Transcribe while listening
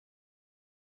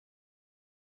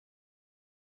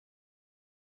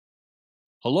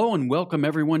Hello and welcome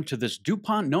everyone to this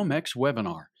DuPont Nomex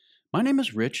webinar. My name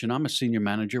is Rich and I'm a Senior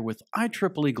Manager with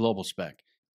IEEE Global Spec.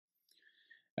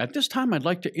 At this time, I'd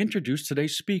like to introduce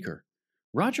today's speaker.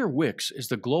 Roger Wicks is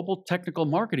the Global Technical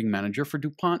Marketing Manager for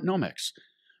DuPont Nomex.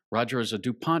 Roger is a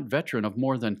DuPont veteran of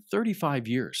more than 35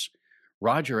 years.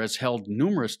 Roger has held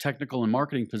numerous technical and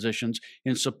marketing positions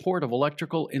in support of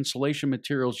electrical insulation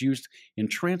materials used in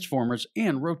transformers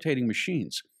and rotating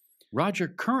machines. Roger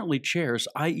currently chairs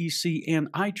IEC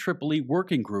and IEEE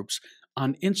working groups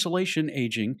on insulation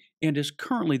aging and is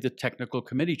currently the Technical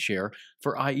Committee Chair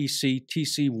for IEC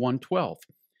TC 112.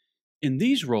 In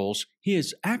these roles, he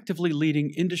is actively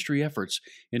leading industry efforts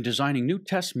in designing new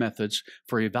test methods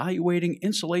for evaluating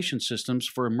insulation systems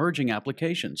for emerging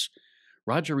applications.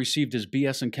 Roger received his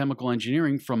BS in Chemical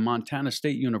Engineering from Montana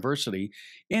State University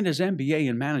and his MBA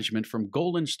in Management from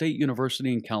Golden State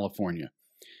University in California.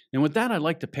 And with that, I'd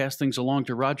like to pass things along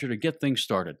to Roger to get things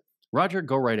started. Roger,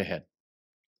 go right ahead.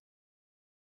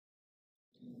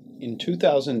 In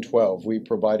 2012, we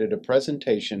provided a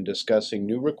presentation discussing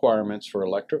new requirements for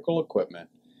electrical equipment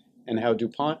and how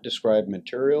DuPont described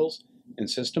materials and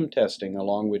system testing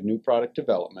along with new product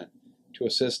development to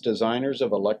assist designers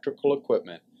of electrical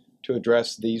equipment to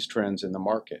address these trends in the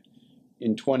market.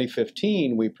 In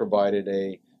 2015, we provided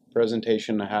a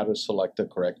presentation on how to select the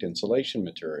correct insulation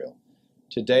material.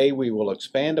 Today, we will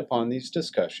expand upon these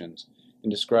discussions and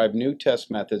describe new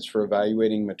test methods for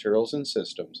evaluating materials and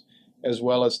systems, as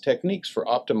well as techniques for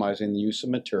optimizing the use of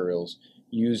materials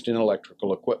used in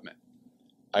electrical equipment.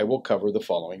 I will cover the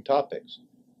following topics: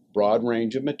 broad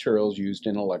range of materials used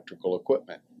in electrical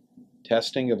equipment,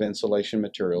 testing of insulation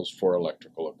materials for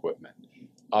electrical equipment,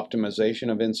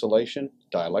 optimization of insulation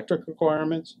dielectric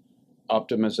requirements,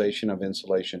 optimization of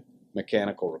insulation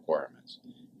mechanical requirements,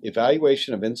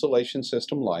 evaluation of insulation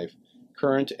system life,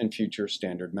 current and future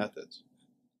standard methods.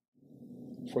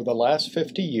 For the last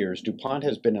 50 years, DuPont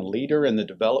has been a leader in the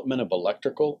development of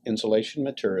electrical insulation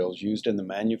materials used in the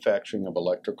manufacturing of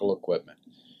electrical equipment,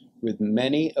 with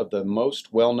many of the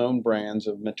most well-known brands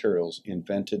of materials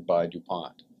invented by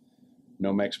DuPont: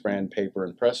 Nomex brand paper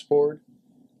and press board,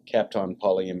 Kapton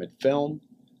polyimide film,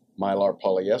 Mylar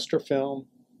polyester film,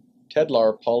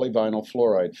 Tedlar polyvinyl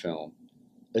fluoride film.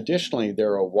 Additionally,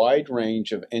 there are a wide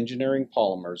range of engineering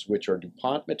polymers which are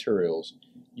DuPont materials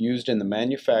used in the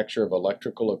manufacture of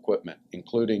electrical equipment,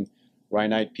 including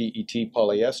Rhinite PET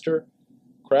polyester,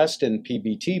 Craftston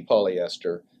PBT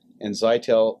polyester, and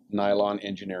Zytel nylon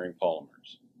engineering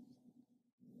polymers.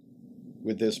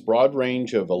 With this broad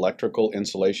range of electrical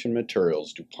insulation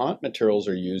materials, DuPont materials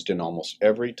are used in almost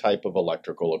every type of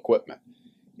electrical equipment.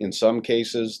 In some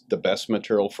cases, the best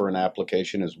material for an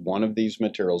application is one of these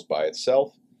materials by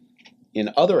itself. In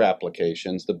other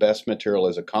applications, the best material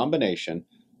is a combination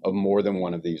of more than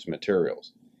one of these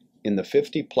materials. In the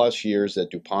 50-plus years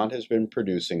that DuPont has been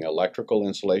producing electrical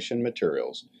insulation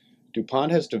materials,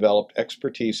 DuPont has developed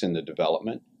expertise in the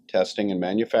development, testing, and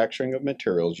manufacturing of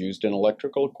materials used in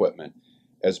electrical equipment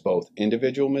as both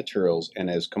individual materials and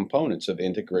as components of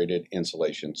integrated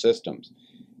insulation systems.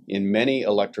 In many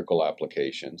electrical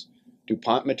applications,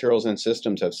 DuPont materials and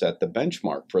systems have set the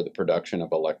benchmark for the production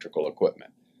of electrical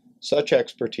equipment. Such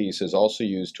expertise is also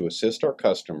used to assist our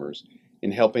customers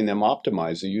in helping them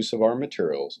optimize the use of our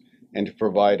materials and to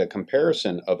provide a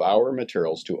comparison of our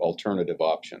materials to alternative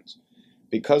options.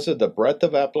 Because of the breadth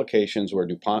of applications where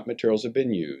DuPont materials have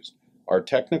been used, our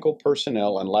technical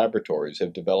personnel and laboratories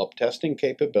have developed testing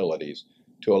capabilities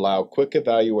to allow quick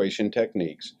evaluation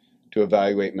techniques to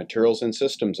evaluate materials and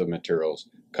systems of materials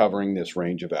covering this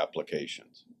range of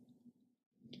applications.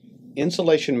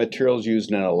 Insulation materials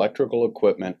used in electrical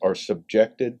equipment are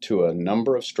subjected to a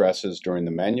number of stresses during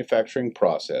the manufacturing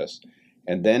process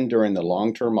and then during the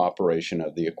long-term operation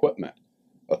of the equipment.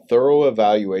 A thorough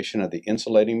evaluation of the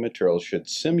insulating materials should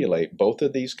simulate both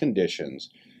of these conditions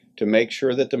to make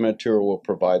sure that the material will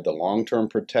provide the long-term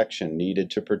protection needed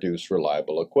to produce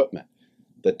reliable equipment.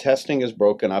 The testing is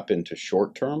broken up into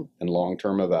short-term and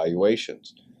long-term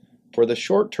evaluations. For the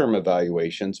short-term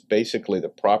evaluations, basically the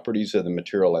properties of the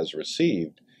material as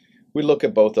received, we look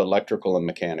at both electrical and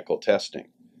mechanical testing.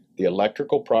 The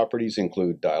electrical properties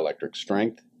include dielectric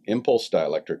strength, impulse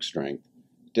dielectric strength,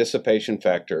 dissipation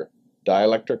factor,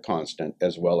 dielectric constant,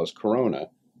 as well as corona,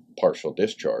 partial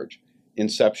discharge,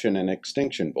 inception and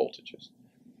extinction voltages.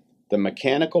 The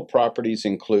mechanical properties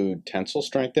include tensile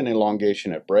strength and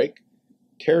elongation at break,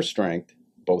 tear strength,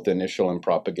 both initial and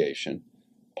propagation,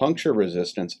 puncture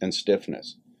resistance, and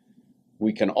stiffness.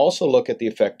 We can also look at the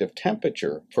effective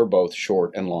temperature for both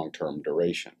short and long-term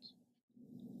durations.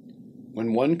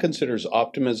 When one considers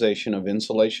optimization of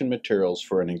insulation materials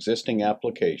for an existing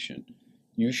application,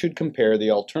 You should compare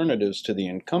the alternatives to the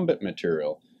incumbent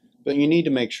material, but you need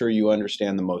to make sure you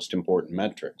understand the most important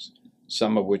metrics,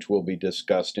 some of which will be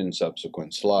discussed in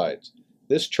subsequent slides.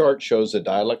 This chart shows the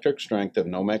dielectric strength of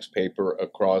Nomex paper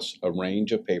across a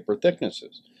range of paper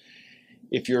thicknesses.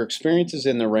 If your experience is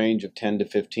in the range of 10 to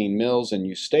 15 mils and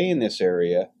you stay in this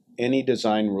area, any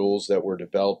design rules that were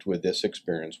developed with this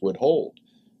experience would hold.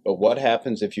 But what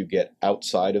happens if you get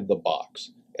outside of the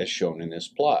box, as shown in this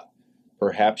plot?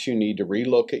 Perhaps you need to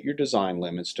relook at your design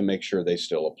limits to make sure they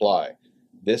still apply.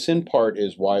 This in part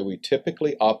is why we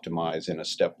typically optimize in a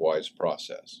stepwise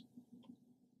process.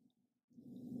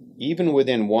 Even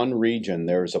within one region,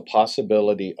 there is a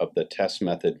possibility of the test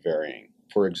method varying.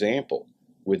 For example,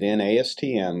 within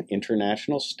ASTM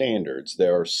International Standards,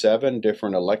 there are 7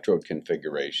 different electrode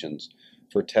configurations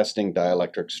for testing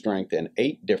dielectric strength and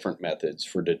 8 different methods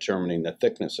for determining the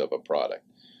thickness of a product.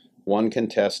 One can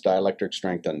test dielectric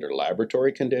strength under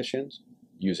laboratory conditions,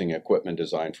 using equipment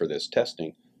designed for this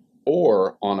testing,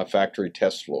 or on a factory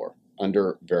test floor,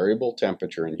 under variable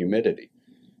temperature and humidity,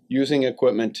 using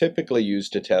equipment typically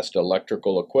used to test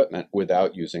electrical equipment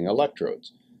without using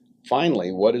electrodes.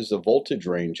 Finally, what is the voltage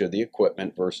range of the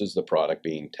equipment versus the product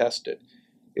being tested?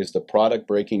 Is the product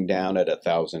breaking down at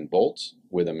 1,000 volts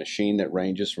with a machine that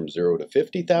ranges from 0 to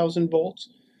 50,000 volts?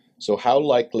 So how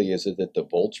likely is it that the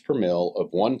volts per mil of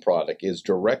one product is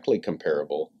directly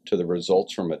comparable to the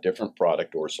results from a different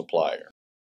product or supplier?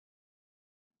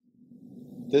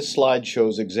 This slide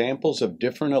shows examples of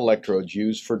different electrodes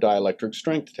used for dielectric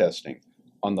strength testing.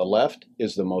 On the left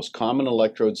is the most common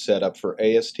electrode setup for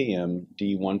ASTM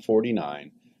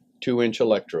D149, 2-inch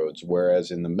electrodes,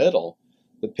 whereas in the middle,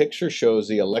 the picture shows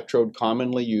the electrode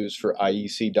commonly used for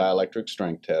IEC dielectric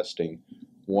strength testing,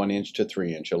 1-inch to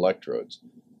 3-inch electrodes.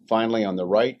 Finally, on the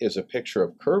right is a picture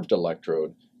of curved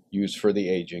electrode used for the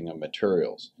aging of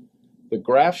materials. The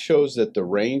graph shows that the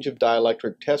range of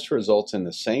dielectric test results in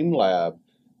the same lab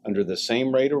under the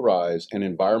same rate of rise and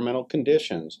environmental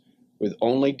conditions with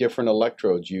only different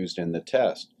electrodes used in the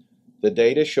test. The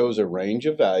data shows a range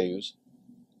of values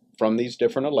from these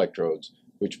different electrodes,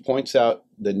 which points out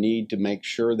the need to make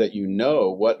sure that you know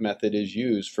what method is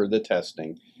used for the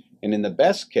testing, and in the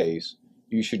best case,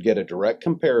 you should get a direct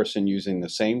comparison using the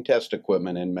same test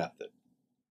equipment and method.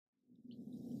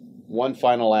 One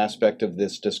final aspect of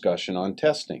this discussion on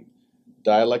testing.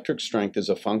 Dielectric strength is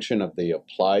a function of the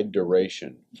applied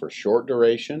duration. For short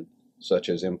duration, such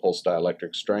as impulse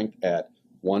dielectric strength at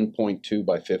 1.2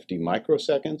 by 50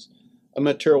 microseconds, a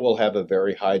material will have a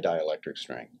very high dielectric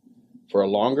strength. For a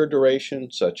longer duration,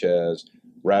 such as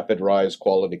rapid rise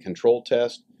quality control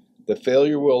test, the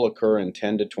failure will occur in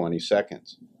 10 to 20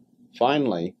 seconds.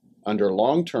 Finally, under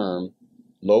long-term,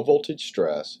 low-voltage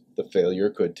stress, the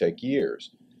failure could take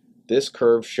years. This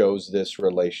curve shows this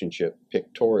relationship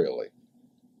pictorially.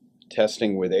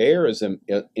 Testing with air as an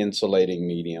insulating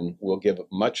medium will give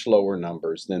much lower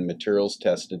numbers than materials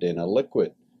tested in a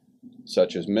liquid,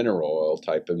 such as mineral oil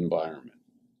type environment.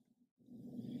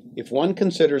 If one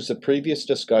considers the previous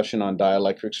discussion on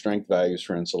dielectric strength values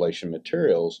for insulation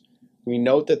materials, we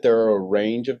note that there are a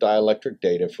range of dielectric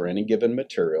data for any given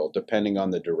material depending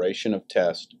on the duration of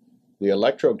test, the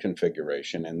electrode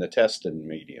configuration, and the tested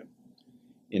medium.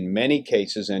 In many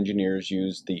cases, engineers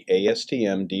use the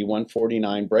ASTM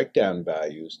D149 breakdown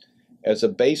values as a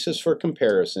basis for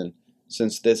comparison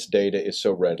since this data is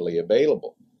so readily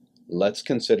available. Let's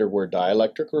consider where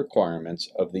dielectric requirements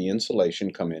of the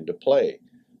insulation come into play.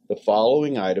 The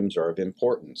following items are of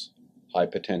importance: high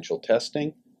potential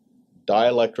testing,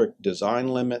 dielectric design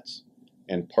limits,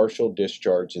 and partial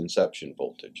discharge inception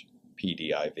voltage,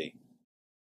 PDIV.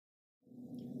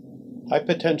 High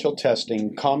potential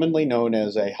testing, commonly known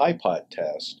as a HIPOT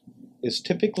test, is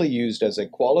typically used as a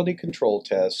quality control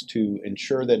test to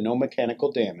ensure that no mechanical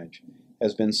damage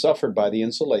has been suffered by the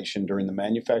insulation during the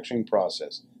manufacturing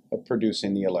process of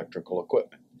producing the electrical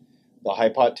equipment. The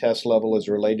HIPOT test level is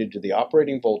related to the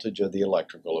operating voltage of the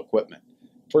electrical equipment.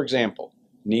 For example,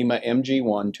 NEMA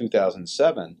MG1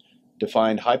 2007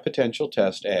 defined high potential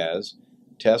test as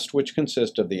test which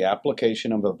consists of the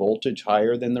application of a voltage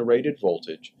higher than the rated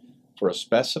voltage for a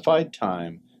specified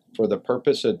time for the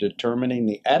purpose of determining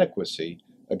the adequacy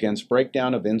against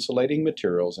breakdown of insulating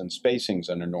materials and spacings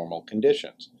under normal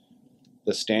conditions.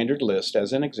 The standard list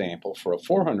as an example for a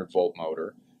 400 volt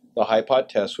motor, the HIPOT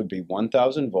test would be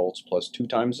 1000 volts plus 2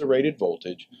 times the rated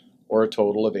voltage, or a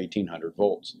total of 1800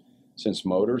 volts. Since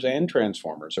motors and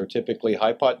transformers are typically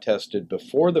HIPOT tested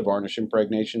before the varnish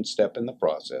impregnation step in the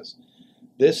process,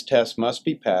 this test must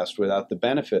be passed without the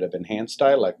benefit of enhanced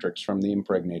dielectrics from the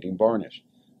impregnating varnish.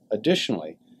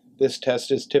 Additionally, this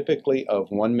test is typically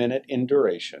of 1 minute in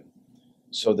duration.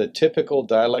 so the typical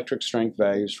dielectric strength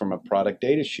values from a product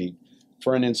data sheet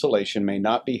for an insulation may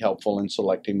not be helpful in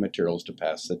selecting materials to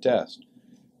pass the test.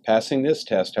 Passing this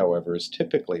test, however, is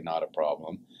typically not a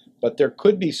problem, but there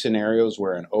could be scenarios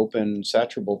where an open,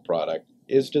 saturable product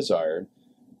is desired.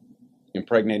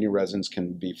 Impregnating resins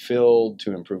can be filled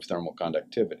to improve thermal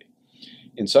conductivity.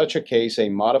 In such a case, a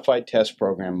modified test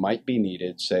program might be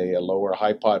needed, say a lower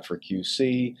HiPOT for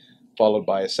QC, followed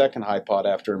by a second HiPOT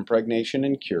after impregnation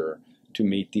and cure to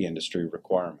meet the industry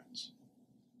requirements.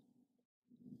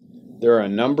 There are a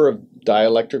number of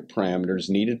dielectric parameters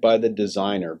needed by the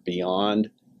designer beyond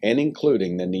and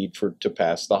including the need to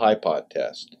pass the HiPOT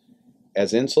test.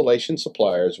 As insulation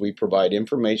suppliers, we provide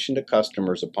information to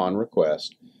customers upon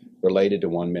request related to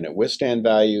 1-minute withstand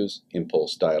values,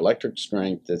 impulse dielectric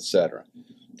strength, etc.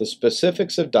 The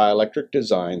specifics of dielectric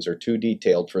designs are too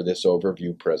detailed for this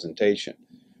overview presentation.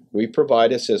 We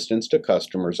provide assistance to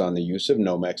customers on the use of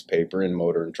Nomex paper in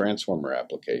motor and transformer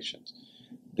applications.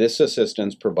 This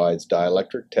assistance provides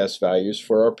dielectric test values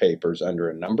for our papers under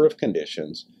a number of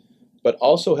conditions, but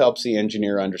also helps the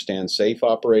engineer understand safe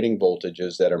operating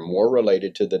voltages that are more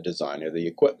related to the design of the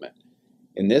equipment.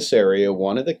 In this area,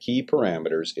 one of the key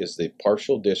parameters is the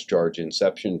partial discharge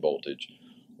inception voltage,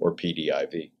 or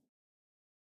PDIV.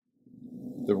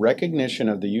 The recognition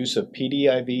of the use of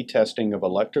PDIV testing of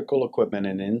electrical equipment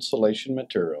and insulation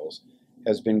materials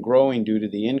has been growing due to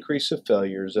the increase of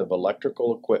failures of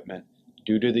electrical equipment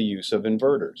due to the use of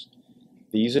inverters.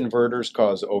 These inverters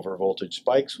cause overvoltage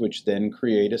spikes, which then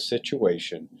create a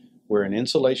situation where an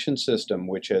insulation system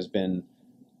which has been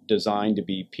designed to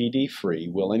be PD-free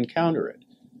will encounter it.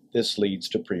 This leads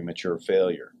to premature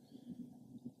failure.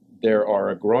 There are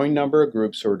a growing number of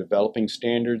groups who are developing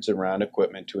standards around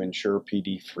equipment to ensure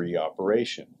PD-free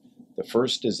operation. The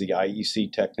first is the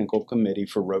IEC Technical Committee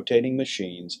for Rotating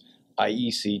Machines,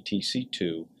 IEC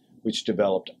TC2, which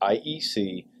developed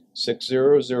IEC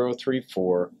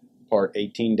 60034, Part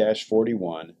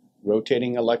 18-41,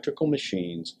 Rotating Electrical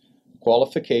Machines,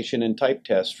 Qualification and Type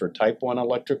Tests for Type 1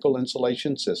 Electrical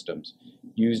Insulation Systems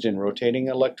used in rotating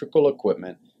electrical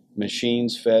equipment,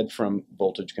 machines fed from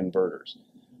voltage converters.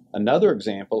 Another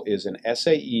example is an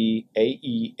SAE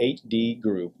AE8D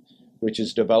group, which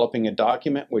is developing a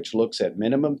document which looks at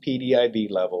minimum PDIV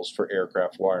levels for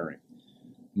aircraft wiring.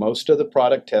 Most of the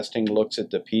product testing looks at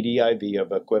the PDIV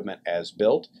of equipment as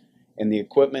built, and the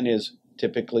equipment is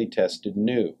typically tested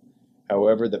new.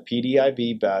 However, the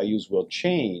PDIV values will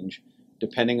change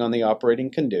depending on the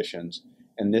operating conditions,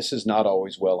 and this is not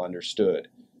always well understood.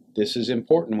 This is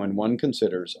important when one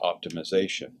considers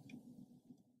optimization.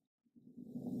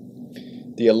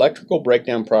 The electrical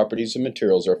breakdown properties of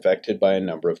materials are affected by a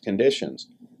number of conditions.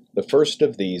 The first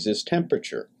of these is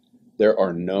temperature. There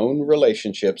are known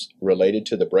relationships related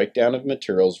to the breakdown of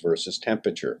materials versus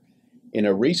temperature. In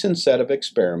a recent set of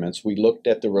experiments, we looked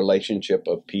at the relationship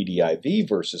of PDIV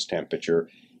versus temperature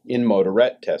in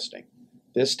motorette testing.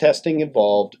 This testing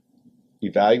involved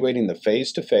evaluating the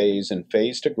phase-to-phase and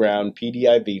phase-to-ground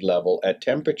PDIV level at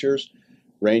temperatures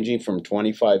ranging from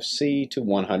 25 C to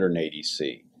 180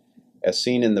 C. As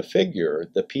seen in the figure,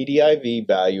 the PDIV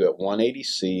value at 180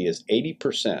 C is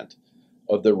 80%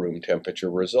 of the room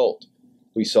temperature result.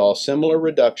 We saw a similar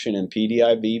reduction in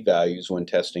PDIV values when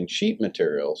testing sheet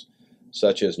materials,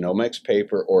 such as Nomex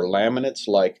paper or laminates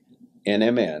like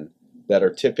NMN, that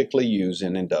are typically used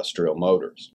in industrial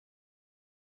motors.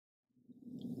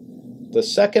 The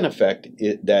second effect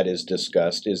that is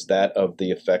discussed is that of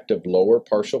the effect of lower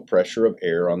partial pressure of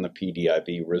air on the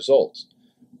PDIV results.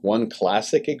 One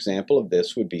classic example of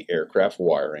this would be aircraft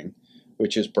wiring,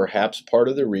 which is perhaps part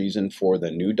of the reason for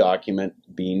the new document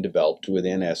being developed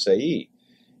within SAE.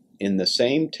 In the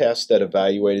same test that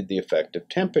evaluated the effect of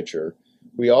temperature,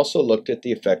 we also looked at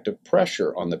the effect of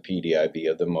pressure on the PDIV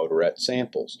of the motorette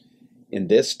samples. In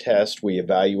this test, we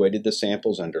evaluated the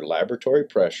samples under laboratory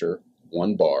pressure,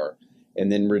 1 bar,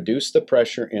 and then reduced the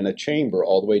pressure in a chamber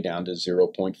all the way down to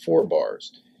 0.4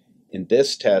 bars. In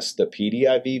this test, the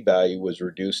PDIV value was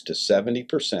reduced to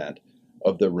 70%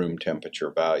 of the room temperature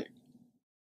value.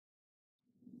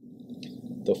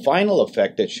 The final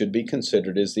effect that should be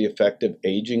considered is the effect of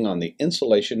aging on the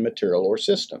insulation material or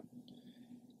system.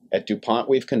 At DuPont,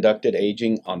 we've conducted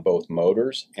aging on both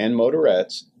motors and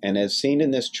motorettes, and as seen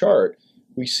in this chart,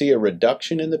 we see a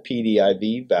reduction in the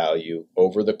PDIV value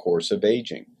over the course of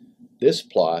aging. This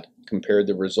plot compared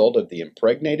the result of the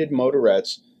impregnated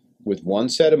motorettes with one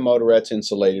set of motorettes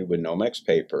insulated with Nomex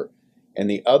paper and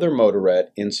the other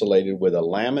motorette insulated with a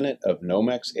laminate of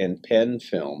Nomex and PEN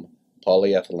film,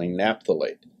 polyethylene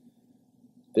naphthalate.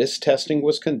 This testing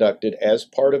was conducted as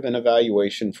part of an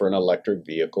evaluation for an electric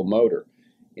vehicle motor.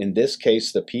 In this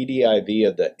case, the PDIV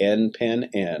of the N-Pen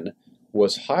N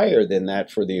was higher than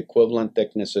that for the equivalent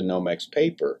thickness of Nomex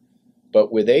paper,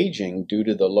 but with aging, due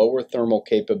to the lower thermal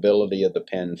capability of the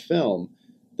pen film,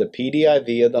 the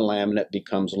PDIV of the laminate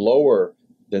becomes lower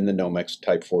than the Nomex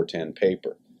Type 410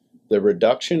 paper. The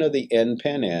reduction of the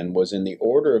N-Pen N was in the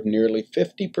order of nearly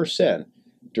 50%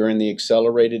 during the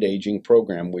accelerated aging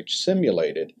program, which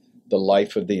simulated the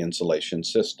life of the insulation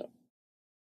system.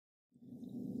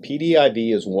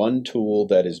 PDIV is one tool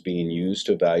that is being used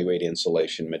to evaluate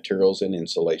insulation materials and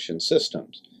insulation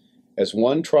systems. As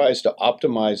one tries to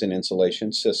optimize an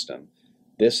insulation system,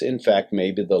 this in fact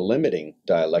may be the limiting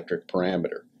dielectric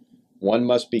parameter. One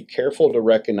must be careful to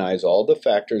recognize all the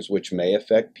factors which may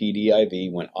affect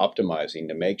PDIV when optimizing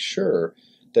to make sure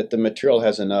that the material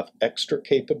has enough extra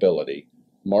capability,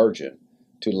 margin,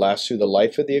 to last through the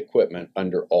life of the equipment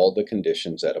under all the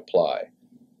conditions that apply.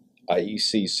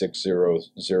 IEC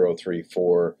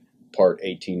 60034 Part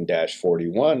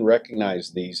 18-41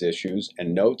 recognized these issues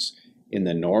and notes in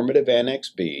the normative Annex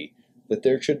B that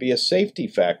there should be a safety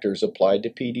factors applied to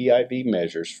PDIV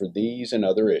measures for these and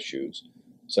other issues,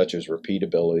 such as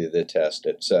repeatability of the test,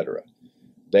 etc.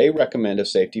 They recommend a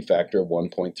safety factor of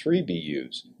 1.3 be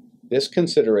used. This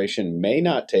consideration may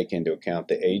not take into account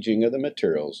the aging of the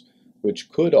materials, which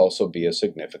could also be a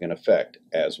significant effect,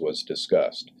 as was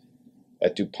discussed.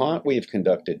 At DuPont, we have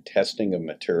conducted testing of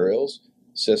materials,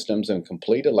 systems, and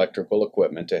complete electrical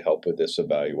equipment to help with this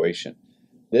evaluation.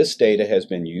 This data has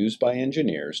been used by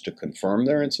engineers to confirm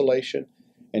their insulation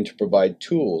and to provide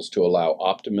tools to allow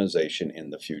optimization in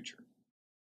the future.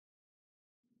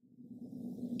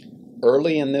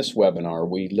 Early in this webinar,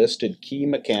 we listed key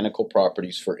mechanical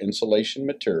properties for insulation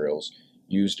materials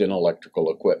used in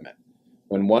electrical equipment.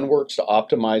 When one works to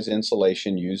optimize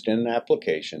insulation used in an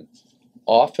application,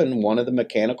 often one of the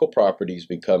mechanical properties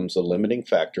becomes the limiting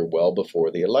factor well before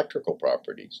the electrical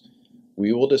properties.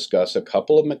 We will discuss a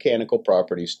couple of mechanical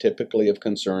properties typically of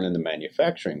concern in the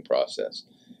manufacturing process: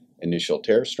 initial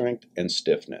tear strength and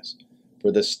stiffness.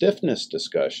 For the stiffness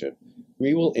discussion,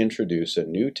 we will introduce a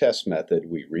new test method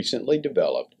we recently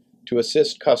developed to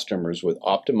assist customers with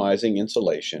optimizing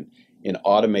insulation in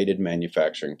automated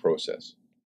manufacturing process.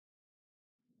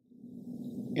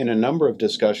 In a number of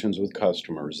discussions with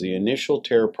customers, the initial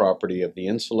tear property of the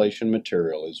insulation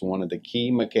material is one of the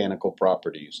key mechanical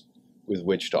properties with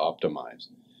which to optimize.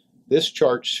 This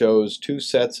chart shows two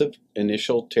sets of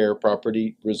initial tear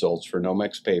property results for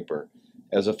Nomex paper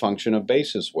as a function of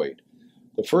basis weight.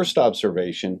 The first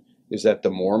observation is that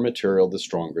the more material, the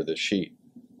stronger the sheet.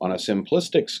 On a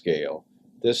simplistic scale,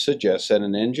 this suggests that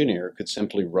an engineer could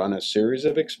simply run a series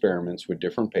of experiments with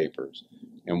different papers,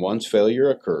 and once failure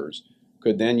occurs,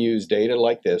 could then use data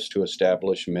like this to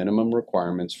establish minimum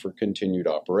requirements for continued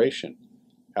operation.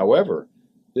 However,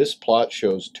 this plot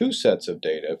shows two sets of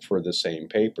data for the same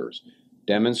papers,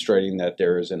 demonstrating that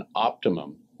there is an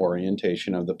optimum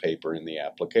orientation of the paper in the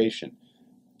application.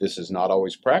 This is not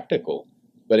always practical,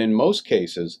 but in most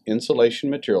cases, insulation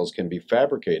materials can be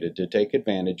fabricated to take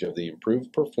advantage of the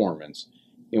improved performance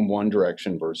in one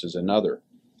direction versus another.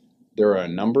 There are a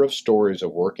number of stories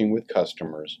of working with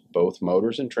customers, both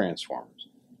motors and transformers,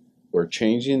 where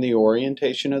changing the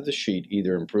orientation of the sheet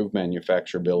either improved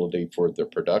manufacturability for the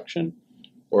production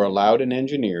or allowed an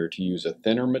engineer to use a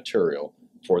thinner material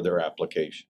for their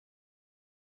application.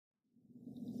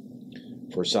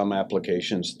 For some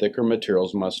applications, thicker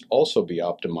materials must also be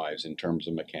optimized in terms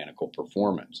of mechanical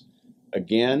performance.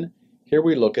 Again, here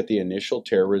we look at the initial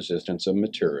tear resistance of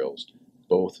materials,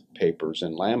 both papers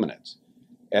and laminates.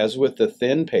 As with the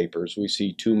thin papers, we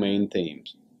see two main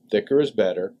themes. Thicker is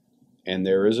better, and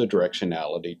there is a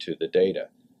directionality to the data.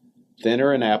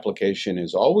 Thinner in application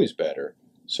is always better,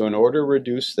 so in order to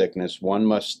reduce thickness, one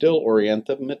must still orient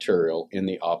the material in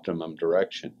the optimum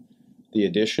direction. The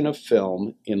addition of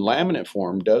film in laminate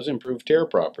form does improve tear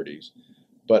properties,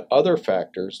 but other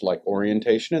factors like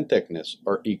orientation and thickness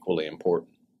are equally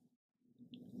important.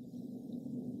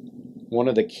 One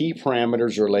of the key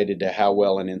parameters related to how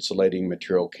well an insulating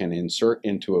material can insert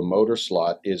into a motor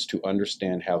slot is to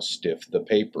understand how stiff the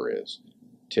paper is.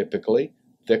 Typically,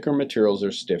 thicker materials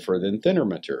are stiffer than thinner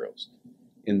materials.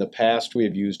 In the past, we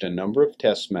have used a number of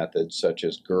test methods such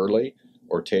as Gurley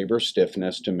or Tabor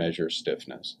stiffness to measure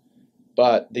stiffness.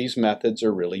 But these methods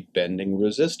are really bending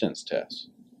resistance tests.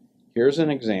 Here's an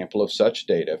example of such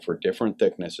data for different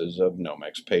thicknesses of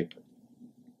Nomex paper.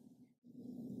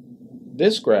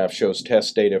 This graph shows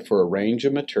test data for a range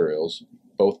of materials,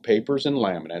 both papers and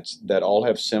laminates, that all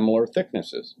have similar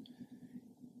thicknesses.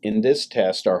 In this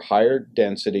test, our higher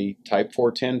density Type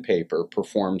 410 paper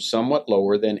performs somewhat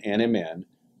lower than NMN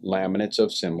laminates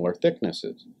of similar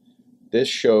thicknesses. This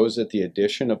shows that the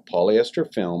addition of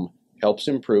polyester film helps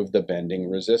improve the bending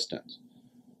resistance.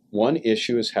 One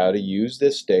issue is how to use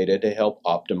this data to help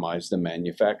optimize the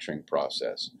manufacturing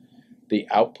process. The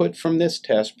output from this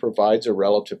test provides a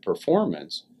relative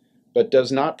performance, but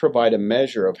does not provide a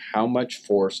measure of how much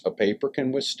force a paper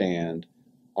can withstand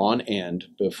on end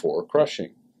before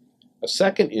crushing. A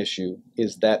second issue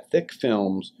is that thick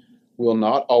films will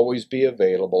not always be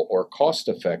available or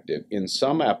cost-effective in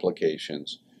some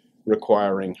applications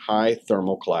requiring high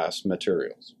thermal class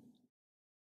materials.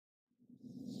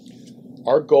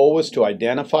 Our goal was to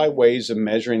identify ways of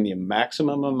measuring the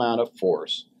maximum amount of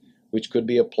force which could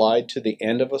be applied to the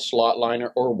end of a slot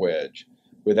liner or wedge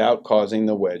without causing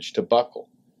the wedge to buckle.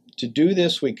 To do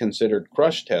this, we considered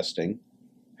crush testing.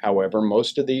 However,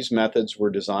 most of these methods were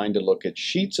designed to look at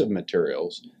sheets of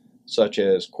materials, such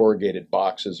as corrugated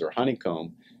boxes or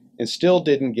honeycomb, and still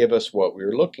didn't give us what we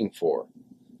were looking for.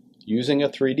 Using a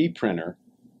 3D printer,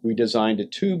 we designed a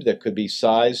tube that could be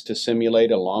sized to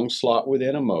simulate a long slot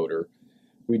within a motor.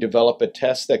 We developed a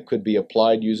test that could be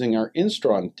applied using our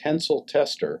Instron tensile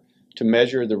tester to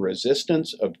measure the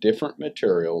resistance of different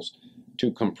materials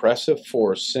to compressive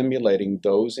force simulating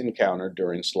those encountered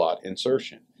during slot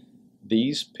insertion.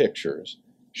 These pictures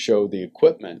show the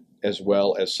equipment as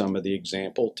well as some of the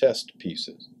example test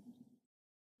pieces.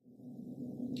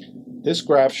 This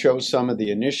graph shows some of the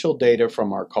initial data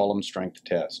from our column strength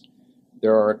test.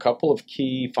 There are a couple of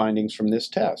key findings from this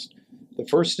test. The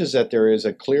first is that there is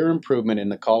a clear improvement in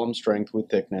the column strength with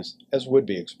thickness, as would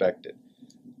be expected.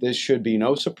 This should be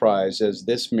no surprise, as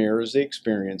this mirrors the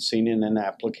experience seen in an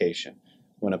application.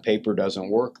 When a paper doesn't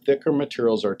work, thicker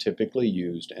materials are typically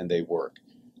used and they work.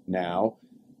 Now,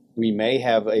 we may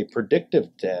have a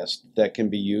predictive test that can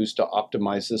be used to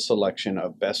optimize the selection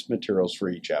of best materials for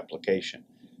each application.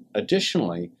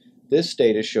 Additionally, this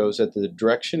data shows that the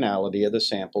directionality of the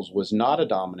samples was not a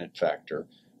dominant factor,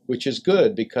 which is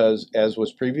good because, as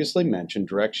was previously mentioned,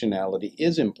 directionality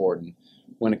is important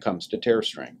when it comes to tear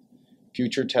strength.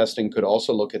 Future testing could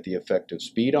also look at the effective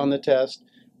speed on the test,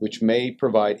 which may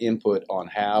provide input on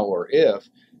how or if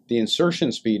the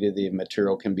insertion speed of the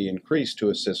material can be increased to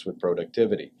assist with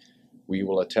productivity. We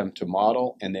will attempt to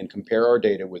model and then compare our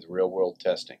data with real-world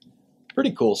testing.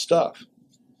 Pretty cool stuff.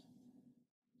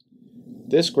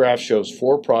 This graph shows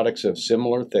 4 products of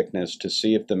similar thickness to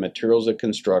see if the materials of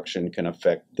construction can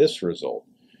affect this result.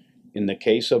 In the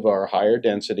case of our higher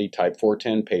density Type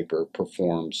 410 paper,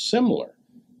 performs similar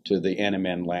to the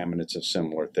NMN laminates of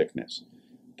similar thickness.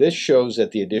 This shows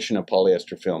that the addition of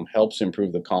polyester film helps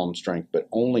improve the column strength, but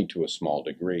only to a small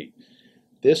degree.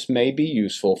 This may be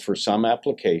useful for some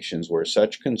applications where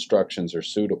such constructions are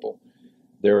suitable.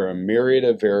 There are a myriad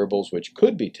of variables which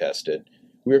could be tested.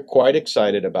 We are quite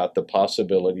excited about the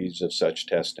possibilities of such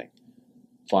testing.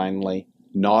 Finally,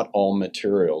 not all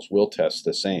materials will test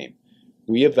the same.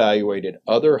 We evaluated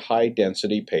other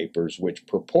high-density papers which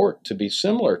purport to be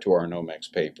similar to our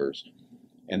Nomex papers,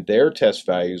 and their test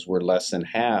values were less than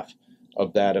half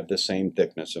of that of the same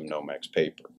thickness of Nomex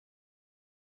paper.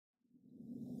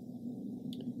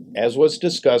 As was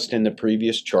discussed in the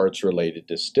previous charts related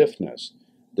to stiffness,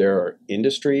 there are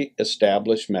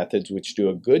industry-established methods which do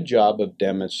a good job of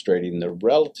demonstrating the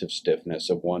relative stiffness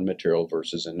of one material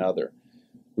versus another.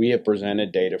 We have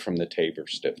presented data from the Tabor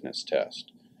stiffness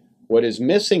test. What is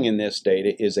missing in this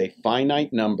data is a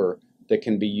finite number that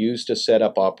can be used to set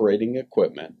up operating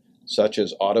equipment, such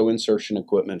as auto insertion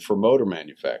equipment for motor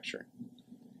manufacturing.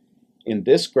 In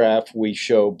this graph, we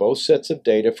show both sets of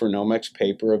data for Nomex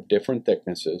paper of different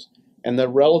thicknesses, and the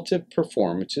relative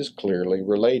performance is clearly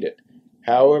related.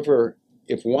 However,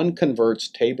 if one converts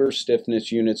Tabor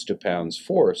stiffness units to pounds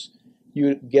force,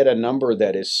 you get a number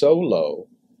that is so low,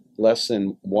 less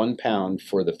than 1 pound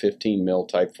for the 15 mil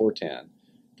Type 410,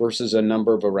 versus a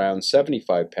number of around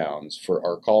 75 pounds for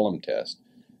our column test,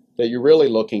 that you're really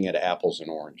looking at apples and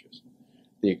oranges.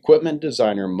 The equipment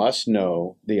designer must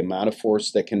know the amount of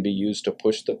force that can be used to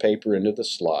push the paper into the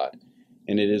slot,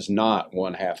 and it is not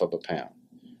 1/2 of a pound.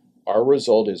 Our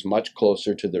result is much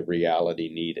closer to the reality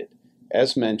needed.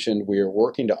 As mentioned, we are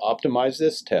working to optimize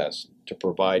this test to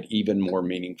provide even more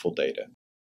meaningful data.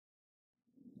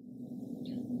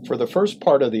 For the first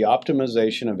part of the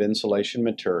optimization of insulation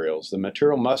materials, the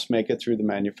material must make it through the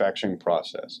manufacturing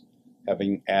process,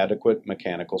 having adequate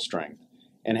mechanical strength,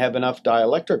 and have enough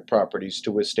dielectric properties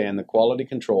to withstand the quality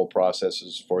control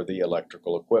processes for the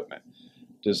electrical equipment.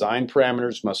 Design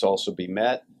parameters must also be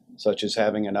met, such as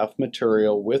having enough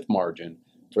material with margin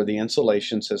for the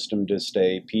insulation system to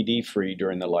stay PD-free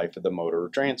during the life of the motor or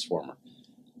transformer.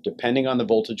 Depending on the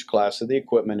voltage class of the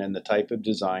equipment and the type of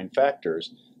design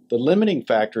factors, The limiting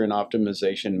factor in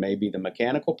optimization may be the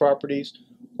mechanical properties,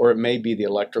 or it may be the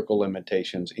electrical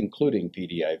limitations, including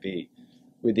PDIV.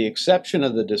 With the exception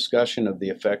of the discussion of the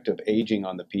effect of aging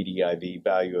on the PDIV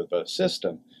value of a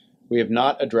system, we have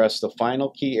not addressed the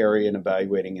final key area in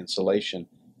evaluating insulation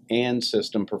and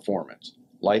system performance: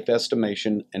 life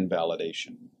estimation and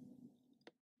validation.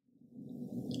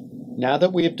 Now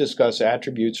that we have discussed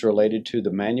attributes related to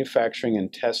the manufacturing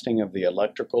and testing of the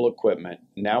electrical equipment,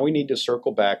 now we need to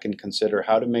circle back and consider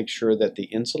how to make sure that the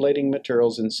insulating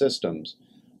materials and systems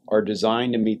are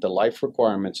designed to meet the life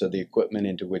requirements of the equipment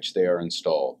into which they are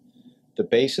installed. The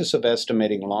basis of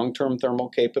estimating long-term thermal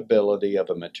capability of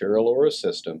a material or a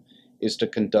system is to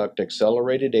conduct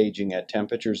accelerated aging at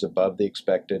temperatures above the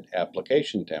expected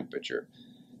application temperature.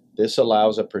 This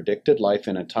allows a predicted life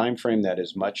in a time frame that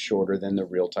is much shorter than the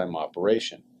real-time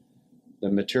operation.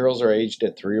 The materials are aged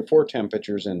at 3 or 4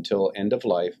 temperatures until end of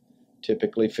life.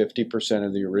 Typically 50%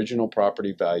 of the original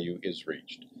property value is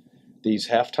reached. These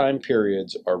half-time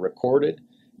periods are recorded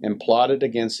and plotted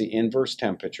against the inverse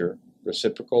temperature,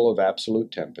 reciprocal of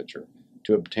absolute temperature,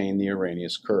 to obtain the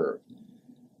Arrhenius curve.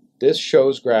 This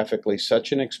shows graphically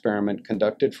such an experiment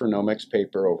conducted for Nomex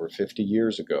paper over 50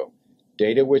 years ago,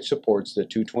 data which supports the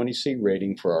 220C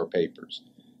rating for our papers.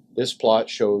 This plot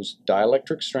shows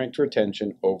dielectric strength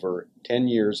retention over 10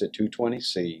 years at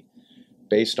 220C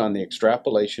based on the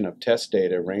extrapolation of test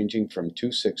data ranging from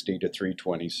 260 to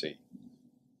 320C.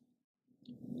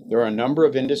 There are a number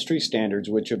of industry standards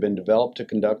which have been developed to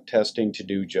conduct testing to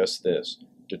do just this: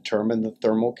 determine the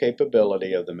thermal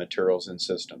capability of the materials and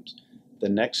systems. The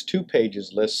next 2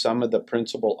 pages list some of the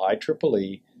principal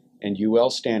IEEE and UL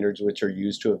standards which are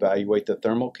used to evaluate the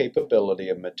thermal capability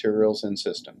of materials and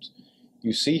systems.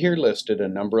 You see here listed a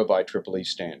number of IEEE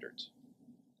standards.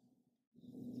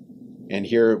 And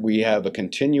here we have a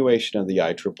continuation of the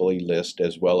IEEE list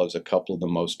as well as a couple of the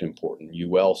most important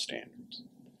UL standards.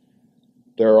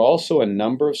 There are also a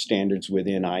number of standards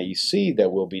within IEC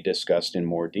that will be discussed in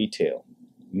more detail.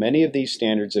 Many of these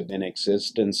standards have been in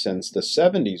existence since the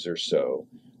 70s or so,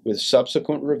 with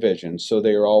subsequent revisions, so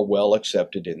they are all well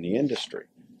accepted in the industry.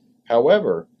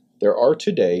 However, there are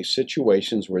today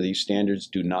situations where these standards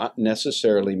do not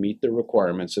necessarily meet the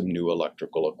requirements of new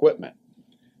electrical equipment.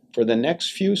 For the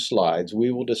next few slides, we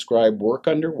will describe work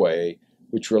underway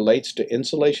which relates to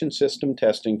insulation system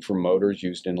testing for motors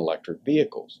used in electric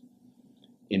vehicles.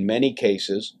 In many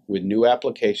cases, with new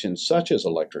applications such as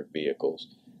electric vehicles,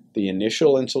 the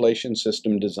initial insulation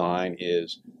system design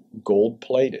is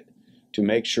gold-plated to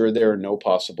make sure there are no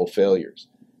possible failures.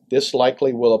 This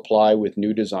likely will apply with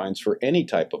new designs for any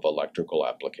type of electrical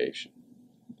application.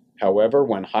 However,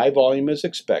 when high volume is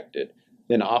expected,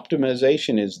 then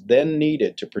optimization is then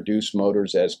needed to produce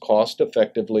motors as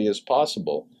cost-effectively as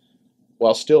possible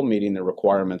while still meeting the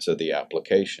requirements of the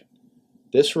application.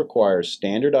 This requires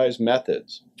standardized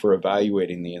methods for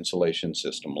evaluating the insulation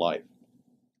system life.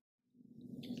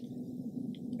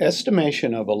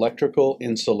 Estimation of electrical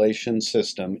insulation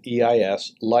system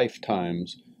EIS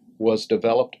lifetimes was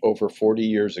developed over 40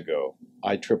 years ago.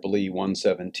 IEEE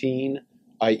 117,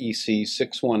 IEC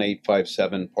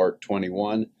 61857 Part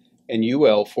 21, and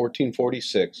UL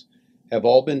 1446 have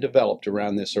all been developed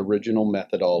around this original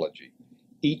methodology.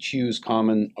 Each use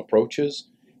common approaches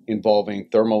involving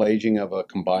thermal aging of a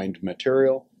combined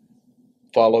material,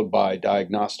 followed by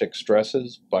diagnostic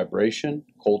stresses, vibration,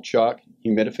 cold shock,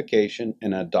 humidification,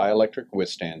 and a dielectric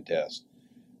withstand test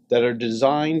that are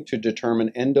designed to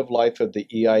determine end of life of the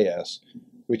EIS,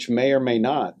 which may or may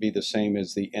not be the same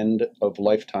as the end of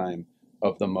lifetime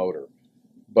of the motor,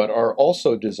 but are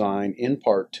also designed in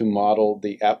part to model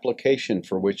the application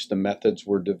for which the methods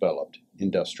were developed,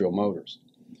 industrial motors.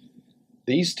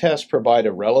 These tests provide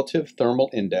a relative thermal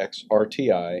index,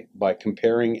 RTI, by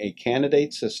comparing a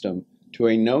candidate system to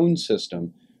a known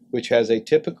system which has a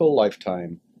typical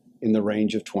lifetime in the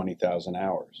range of 20,000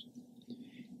 hours.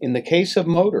 In the case of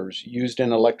motors used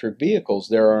in electric vehicles,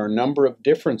 there are a number of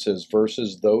differences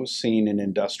versus those seen in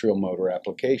industrial motor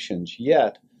applications,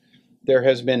 yet there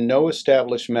has been no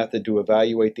established method to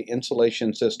evaluate the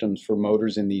insulation systems for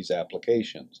motors in these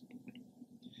applications.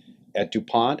 At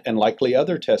DuPont and likely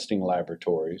other testing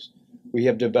laboratories, we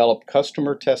have developed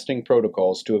customer testing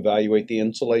protocols to evaluate the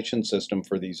insulation system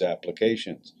for these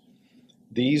applications.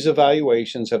 These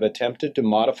evaluations have attempted to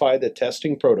modify the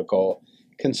testing protocol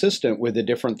consistent with the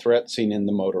different threats seen in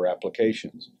the motor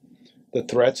applications. The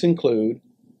threats include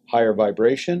higher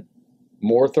vibration,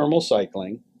 more thermal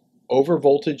cycling,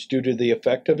 overvoltage due to the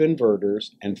effect of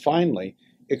inverters, and finally,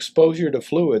 exposure to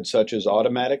fluids such as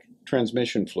automatic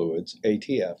transmission fluids,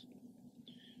 ATF,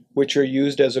 which are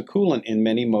used as a coolant in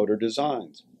many motor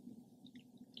designs.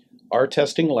 Our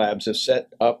testing labs have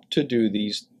set up to do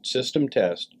these system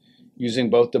tests using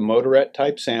both the motorette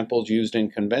type samples used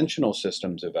in conventional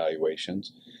systems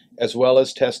evaluations, as well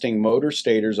as testing motor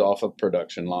stators off of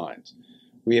production lines.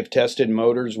 We have tested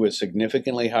motors with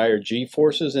significantly higher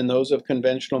G-forces than those of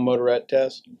conventional motorette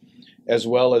tests, as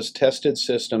well as tested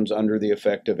systems under the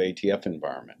effect of ATF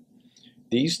environment.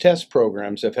 These test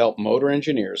programs have helped motor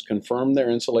engineers confirm their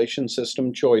insulation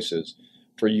system choices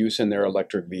for use in their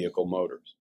electric vehicle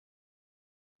motors.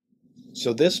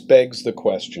 So this begs the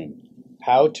question,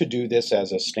 how to do this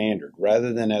as a standard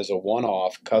rather than as a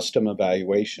one-off custom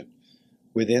evaluation.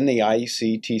 Within the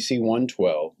IEC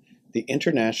TC112, the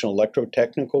International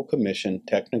Electrotechnical Commission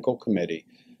Technical Committee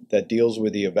that deals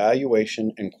with the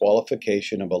evaluation and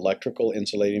qualification of electrical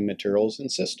insulating materials and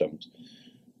systems,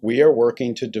 we are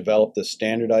working to develop the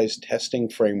standardized testing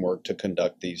framework to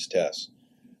conduct these tests.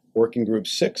 Working Group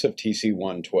 6 of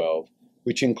TC112,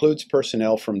 which includes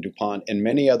personnel from DuPont and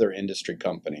many other industry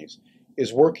companies,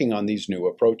 is working on these new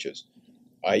approaches.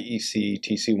 IEC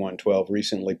TC112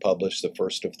 recently published the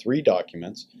first of 3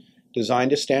 documents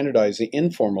designed to standardize the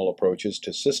informal approaches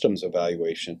to systems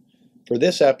evaluation for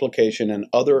this application and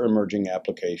other emerging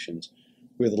applications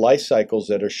with life cycles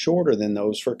that are shorter than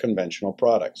those for conventional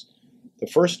products. The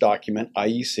first document,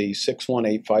 IEC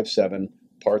 61857,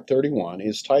 Part 31,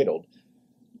 is titled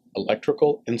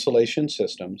Electrical Insulation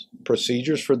Systems,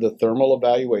 Procedures for the Thermal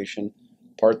Evaluation,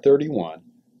 Part 31,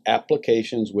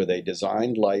 Applications with a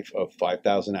Designed Life of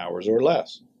 5,000 hours or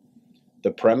less.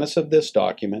 The premise of this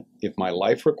document, if my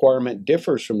life requirement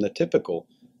differs from the typical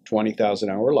 20,000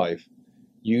 hour life,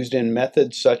 used in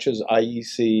methods such as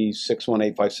IEC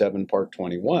 61857 Part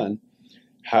 21,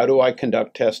 how do I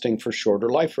conduct testing for shorter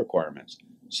life requirements,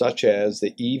 such as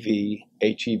the EV,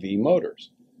 HEV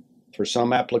motors? For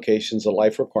some applications, the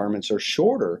life requirements are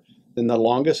shorter than the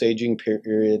longest aging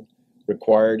period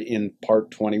required in Part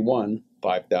 21,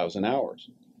 5,000 hours.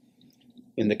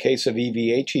 In the case of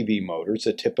EV, HEV motors,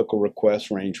 the typical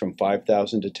requests range from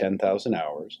 5,000 to 10,000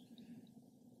 hours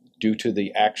due to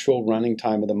the actual running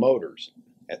time of the motors.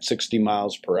 At 60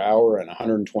 miles per hour and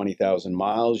 120,000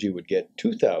 miles, you would get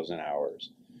 2,000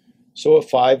 hours. So a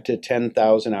 5 to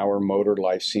 10,000 hour motor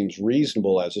life seems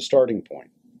reasonable as a starting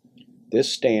point.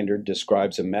 This standard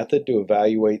describes a method to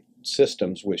evaluate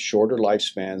systems with shorter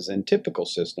lifespans than typical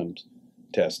systems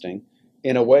testing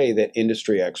in a way that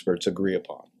industry experts agree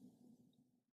upon.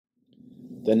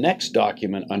 The next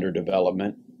document under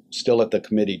development, still at the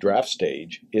committee draft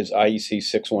stage, is IEC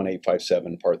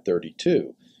 61857 Part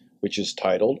 32, which is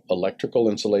titled Electrical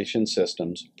Insulation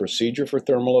Systems, Procedure for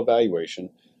Thermal Evaluation,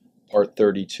 Part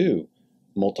 32,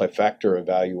 Multi-Factor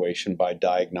Evaluation by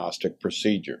Diagnostic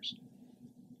Procedures.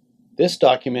 This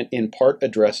document in part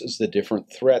addresses the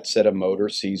different threats that a motor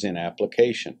sees in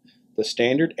application. The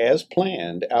standard, as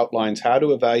planned, outlines how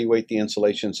to evaluate the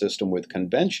insulation system with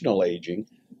conventional aging,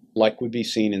 like would be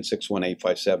seen in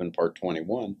 61857 Part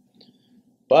 21,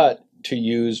 but to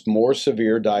use more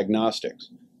severe diagnostics,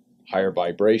 higher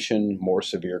vibration, more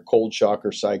severe cold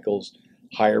shocker cycles,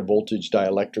 higher voltage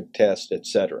dielectric test,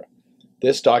 etc.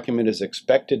 This document is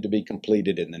expected to be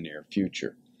completed in the near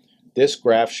future. This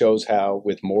graph shows how,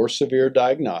 with more severe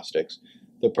diagnostics,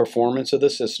 the performance of the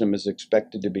system is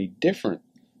expected to be different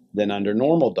than under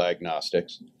normal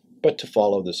diagnostics, but to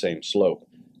follow the same slope.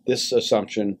 This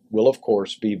assumption will, of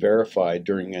course, be verified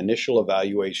during initial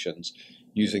evaluations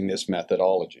using this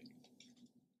methodology.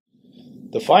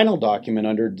 The final document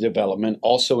under development,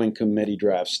 also in committee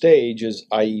draft stage, is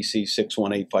IEC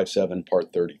 61857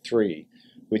 Part 33,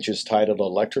 which is titled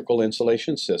Electrical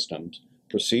Insulation Systems,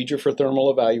 Procedure for Thermal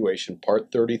Evaluation,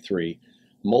 Part 33,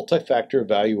 Multi-Factor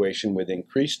Evaluation with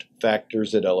Increased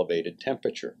Factors at Elevated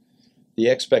Temperature. The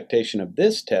expectation of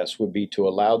this test would be to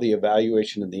allow the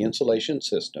evaluation of the insulation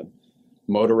system,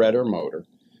 motorette or motor,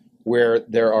 where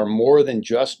there are more than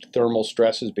just thermal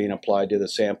stresses being applied to the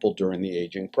sample during the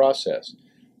aging process.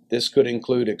 This could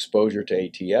include exposure to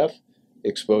ATF,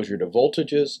 exposure to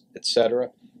voltages,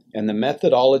 etc., and the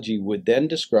methodology would then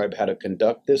describe how to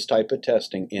conduct this type of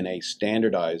testing in a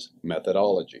standardized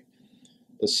methodology.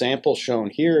 The sample shown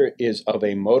here is of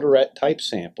a motorette type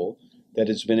sample that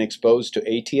has been exposed to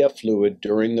ATF fluid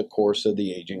during the course of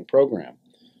the aging program.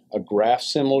 A graph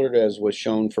similar to as was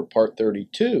shown for Part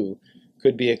 32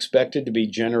 could be expected to be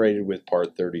generated with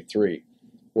Part 33.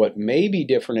 What may be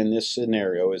different in this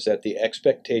scenario is that the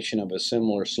expectation of a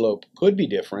similar slope could be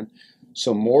different,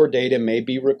 so more data may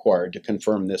be required to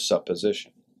confirm this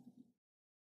supposition.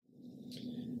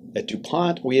 At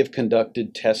DuPont, we have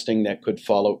conducted testing that could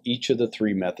follow each of the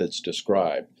 3 methods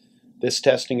described. This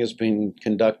testing has been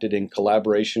conducted in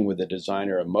collaboration with the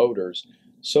designer of motors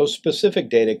so specific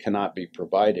data cannot be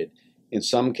provided. In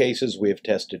some cases, we have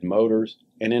tested motors,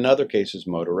 and in other cases,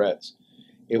 motorettes.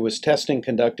 It was testing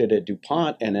conducted at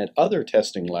DuPont and at other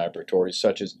testing laboratories,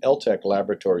 such as Eltec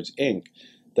Laboratories, Inc.,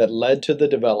 that led to the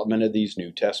development of these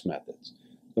new test methods.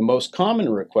 The most common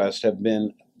requests have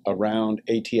been around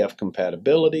ATF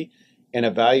compatibility and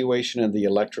evaluation of the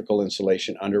electrical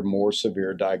insulation under more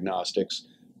severe diagnostics,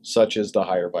 such as the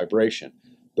higher vibration,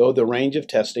 though the range of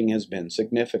testing has been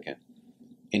significant.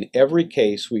 In every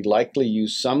case, we likely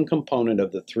use some component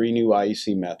of the three new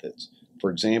IEC methods. For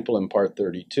example, in Part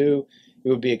 32, it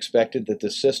would be expected that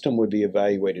the system would be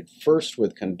evaluated first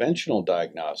with conventional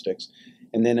diagnostics,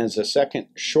 and then as a second,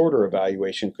 shorter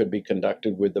evaluation could be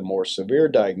conducted with the more severe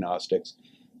diagnostics,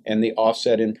 and the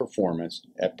offset in performance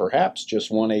at perhaps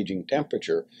just one aging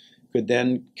temperature could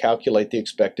then calculate the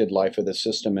expected life of the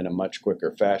system in a much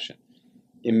quicker fashion.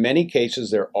 In many cases,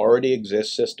 there already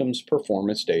exists systems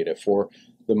performance data for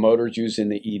the motors used in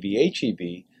the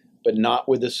EV-HEV, but not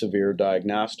with the severe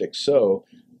diagnostics, so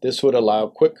this would allow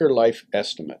quicker life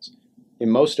estimates.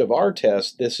 In most of our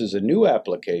tests, this is a new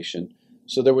application,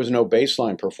 so there was no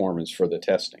baseline performance for the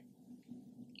testing.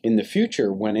 In the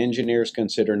future, when engineers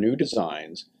consider new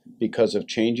designs because of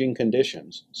changing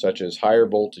conditions, such as higher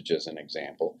voltage as an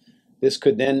example, this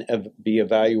could then be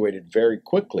evaluated very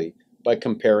quickly by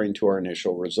comparing to our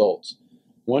initial results.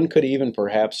 One could even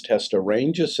perhaps test a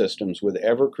range of systems with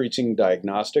ever-increasing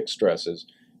diagnostic stresses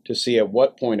to see at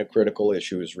what point a critical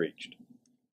issue is reached.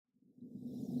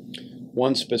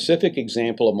 One specific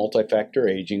example of multi-factor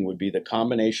aging would be the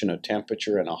combination of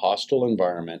temperature in a hostile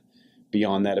environment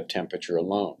beyond that of temperature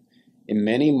alone. In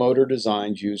many motor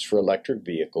designs used for electric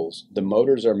vehicles, the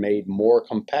motors are made more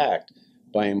compact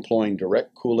by employing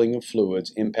direct cooling of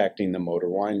fluids impacting the motor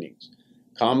windings.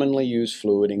 Commonly used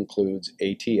fluid includes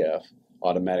ATF,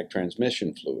 automatic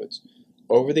transmission fluids.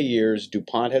 Over the years,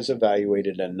 DuPont has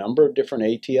evaluated a number of different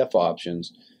ATF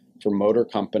options for motor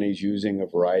companies using a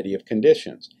variety of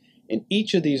conditions. In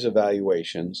each of these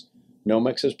evaluations,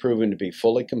 Nomex has proven to be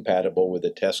fully compatible with the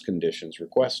test conditions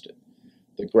requested.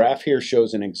 The graph here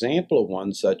shows an example of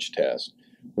one such test,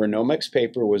 where Nomex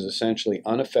paper was essentially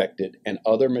unaffected and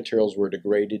other materials were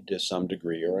degraded to some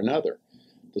degree or another.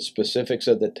 The specifics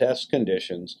of the test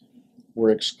conditions were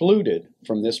excluded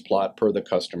from this plot per the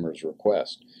customer's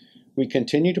request. We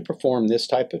continue to perform this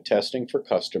type of testing for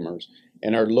customers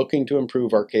and are looking to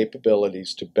improve our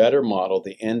capabilities to better model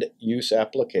the end-use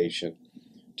application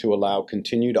to allow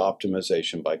continued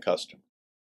optimization by customers.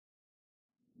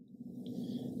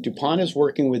 DuPont is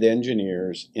working with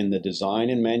engineers in the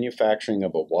design and manufacturing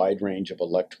of a wide range of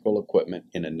electrical equipment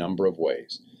in a number of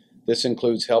ways. This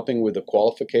includes helping with the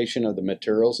qualification of the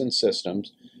materials and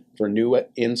systems for new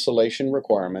insulation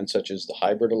requirements such as the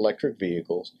hybrid electric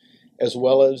vehicles, as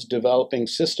well as developing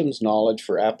systems knowledge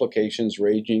for applications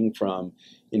ranging from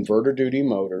inverter duty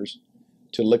motors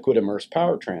to liquid immersed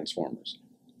power transformers.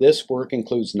 This work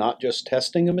includes not just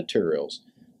testing of materials,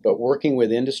 but working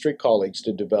with industry colleagues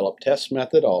to develop test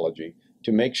methodology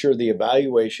to make sure the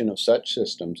evaluation of such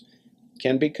systems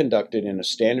can be conducted in a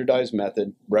standardized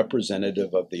method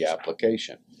representative of the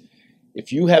application.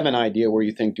 If you have an idea where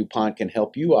you think DuPont can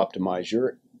help you optimize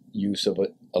your use of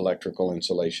electrical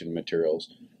insulation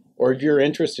materials, or if you're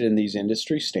interested in these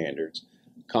industry standards,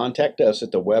 contact us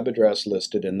at the web address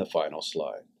listed in the final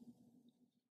slide.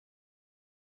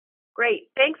 Great.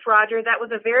 Thanks, Roger. That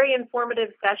was a very informative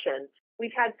session.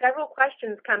 We've had several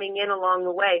questions coming in along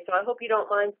the way, so I hope you don't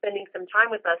mind spending some time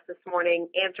with us this morning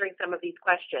answering some of these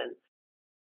questions.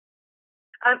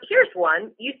 Here's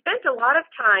one. You spent a lot of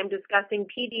time discussing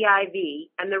PDIV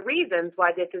and the reasons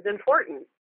why this is important.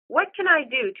 What can I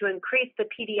do to increase the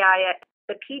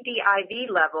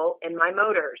PDIV level in my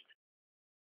motors?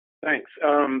 Thanks.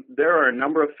 There are a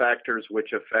number of factors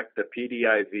which affect the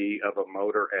PDIV of a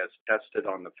motor as tested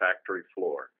on the factory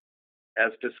floor.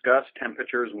 As discussed,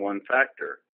 temperature is one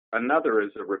factor. Another is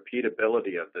the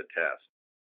repeatability of the test.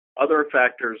 Other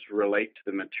factors relate to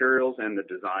the materials and the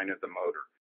design of the motor.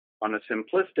 On a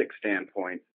simplistic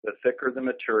standpoint, the thicker the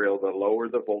material, the lower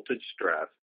the voltage stress,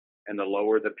 and the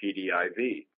lower the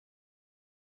PDIV.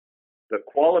 The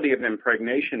quality of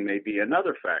impregnation may be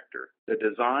another factor. The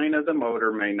design of the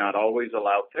motor may not always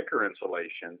allow thicker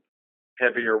insulation,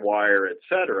 heavier wire,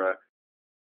 etc.,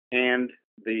 and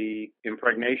the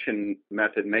impregnation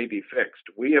method may be fixed.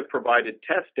 We have provided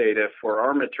test data for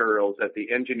our materials that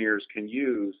the engineers can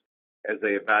use as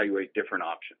they evaluate different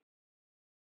options.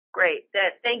 Great.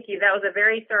 Thank you. That was a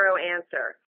very thorough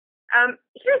answer.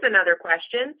 Here's another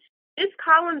question. This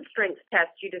column strength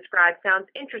test you described sounds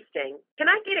interesting. Can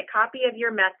I get a copy of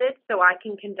your method so I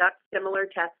can conduct similar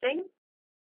testing?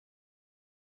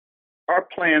 Our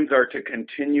plans are to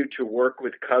continue to work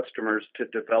with customers to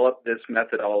develop this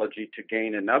methodology to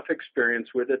gain enough experience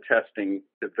with the testing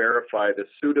to verify the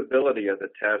suitability of the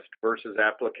test versus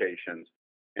applications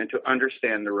and to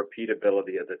understand the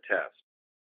repeatability of the test.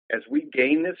 As we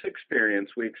gain this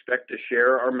experience, we expect to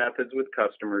share our methods with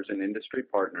customers and industry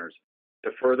partners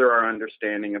to further our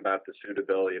understanding about the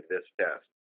suitability of this test.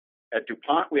 At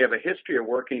DuPont, we have a history of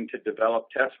working to develop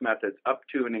test methods up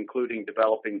to and including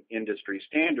developing industry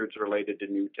standards related to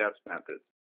new test methods.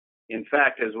 In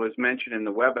fact, as was mentioned in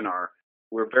the webinar,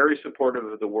 we're very supportive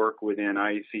of the work within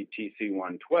IEC TC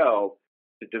 112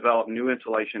 to develop new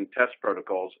insulation test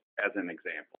protocols as an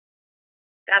example.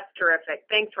 That's terrific.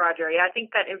 Thanks, Roger. Yeah, I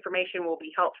think that information will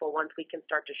be helpful once we can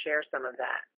start to share some of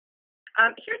that.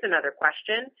 Here's another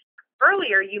question.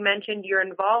 Earlier, you mentioned your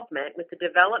involvement with the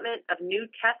development of new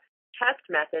test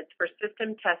methods for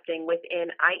system testing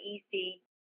within IEC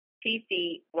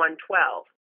TC 112.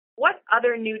 What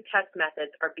other new test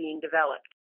methods are being developed?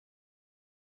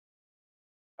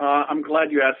 I'm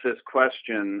glad you asked this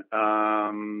question.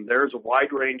 There's a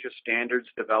wide range of standards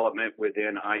development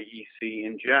within IEC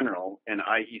in general and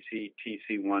IEC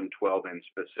TC 112 in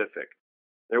specific.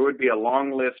 There would be a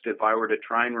long list if I were to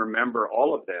try and remember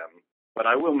all of them, but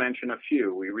I will mention a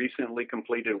few. We recently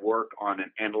completed work on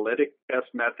an analytic test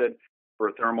method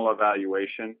for thermal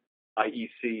evaluation,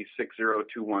 IEC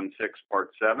 60216 Part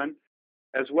 7,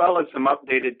 as well as some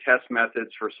updated test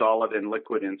methods for solid and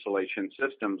liquid insulation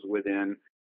systems within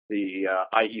the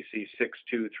IEC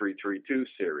 62332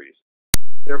 series.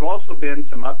 There have also been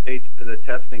some updates to the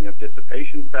testing of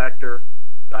dissipation factor,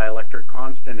 dielectric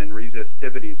constant, and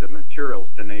resistivities of materials,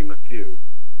 to name a few.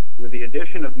 With the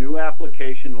addition of new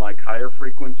application like higher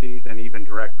frequencies and even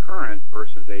direct current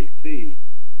versus AC,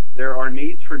 there are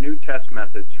needs for new test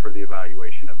methods for the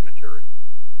evaluation of materials.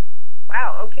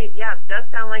 Wow, okay, yeah, it does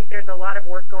sound like there's a lot of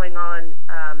work going on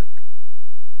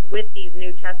with these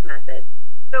new test methods.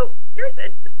 So here's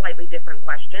a slightly different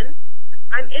question.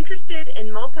 I'm interested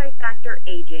in multi-factor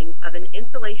aging of an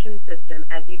insulation system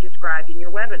as you described in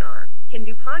your webinar. Can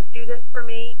DuPont do this for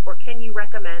me, or can you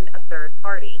recommend a third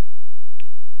party?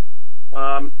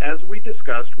 As we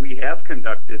discussed, we have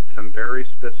conducted some very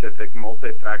specific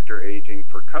multi-factor aging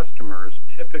for customers,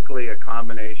 typically a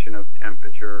combination of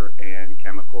temperature and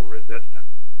chemical resistance.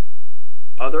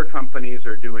 Other companies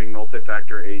are doing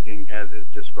multi-factor aging as is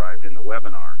described in the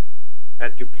webinar.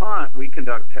 At DuPont, we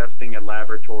conduct testing at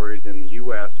laboratories in the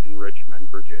U.S. in Richmond,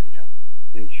 Virginia,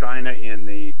 in China in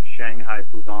the Shanghai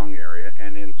Pudong area,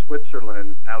 and in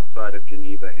Switzerland outside of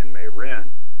Geneva in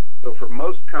Meyrin. So for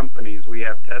most companies, we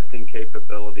have testing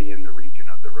capability in the region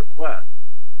of the request.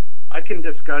 I can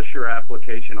discuss your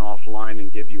application offline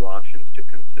and give you options to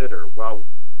consider. While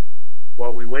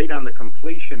we wait on the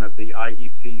completion of the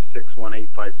IEC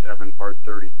 61857 Part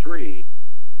 33,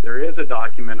 there is a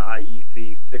document,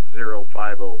 IEC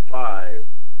 60505,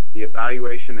 the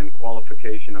Evaluation and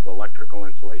Qualification of Electrical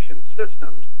Insulation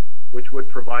Systems, which would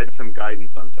provide some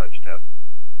guidance on such testing.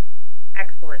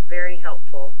 Excellent, very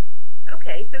helpful.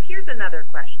 Okay, so here's another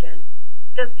question.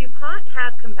 Does DuPont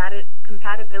have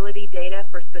compatibility data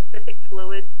for specific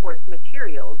fluids or its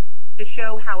materials to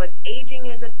show how its aging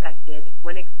is affected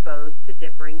when exposed to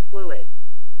differing fluids?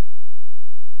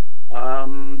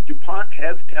 DuPont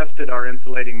has tested our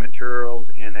insulating materials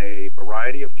in a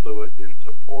variety of fluids in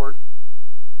support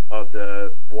of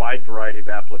the wide variety of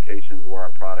applications where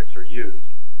our products are used.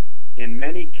 In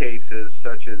many cases,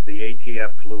 such as the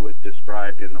ATF fluid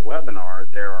described in the webinar,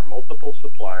 there are multiple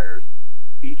suppliers,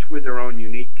 each with their own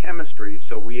unique chemistry,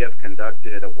 so we have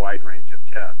conducted a wide range of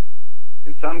tests.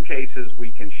 In some cases,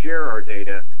 we can share our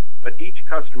data, but each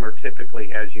customer typically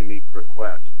has unique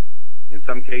requests. In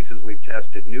some cases, we've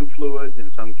tested new fluids, in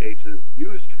some cases,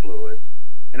 used fluids,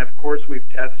 and of course, we've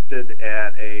tested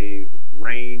at a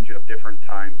range of different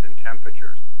times and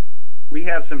temperatures. We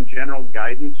have some general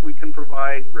guidance we can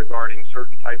provide regarding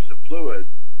certain types of fluids,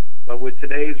 but with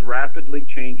today's rapidly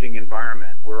changing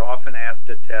environment, we're often asked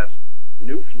to test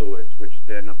new fluids, which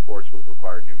then, of course, would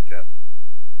require new testing.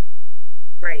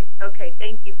 Great. Okay,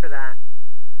 thank you for that.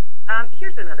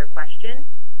 Here's another question.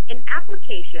 In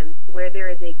applications where there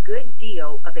is a good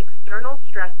deal of external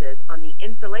stresses on the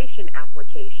insulation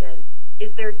application, is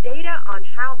there data on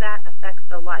how that affects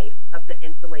the life of the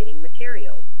insulating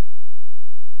materials?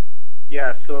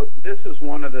 Yeah, so this is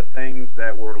one of the things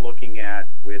that we're looking at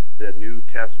with the new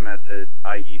test method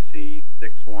IEC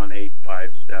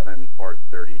 61857 Part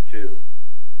 32,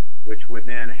 which would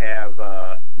then have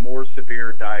more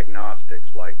severe diagnostics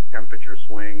like temperature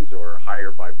swings or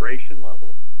higher vibration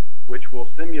levels, which will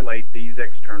simulate these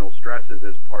external stresses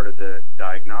as part of the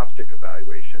diagnostic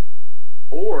evaluation.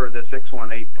 or the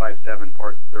 61857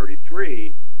 Part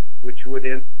 33, which would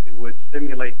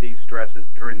simulate these stresses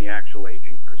during the actual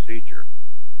aging procedure.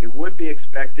 It would be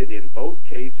expected in both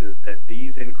cases that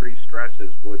these increased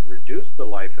stresses would reduce the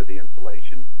life of the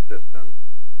insulation system,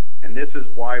 and this is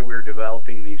why we're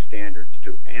developing these standards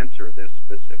to answer this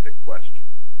specific question.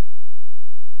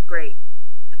 Great.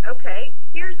 Okay,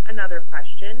 here's another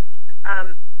question.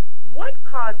 What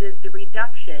causes the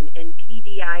reduction in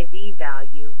PDIV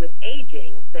value with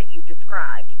aging that you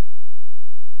described?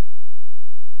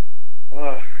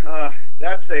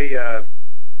 That's a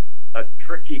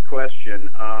tricky question.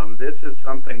 This is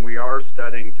something we are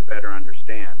studying to better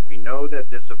understand. We know that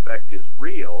this effect is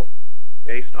real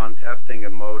based on testing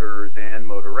of motors and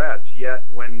motorettes, yet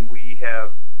when we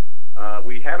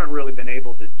haven't really been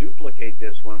able to duplicate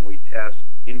this when we test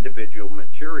individual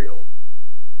materials.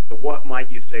 So what might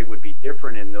you say would be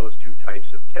different in those two types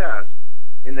of tests?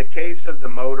 In the case of the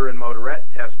motor and motorette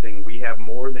testing, we have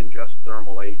more than just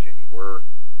thermal aging. We're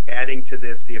adding to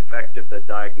this the effect of the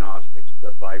diagnostics,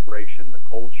 the vibration, the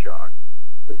cold shock.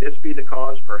 Would this be the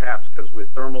cause? Perhaps, because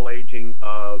with thermal aging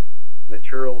of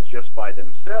materials just by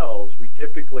themselves, we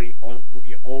typically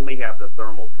only have the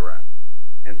thermal threat.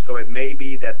 And so it may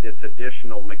be that this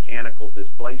additional mechanical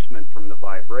displacement from the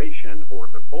vibration or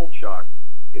the cold shock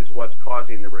is what's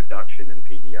causing the reduction in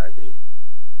PDIV.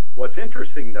 What's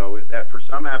interesting, though, is that for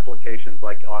some applications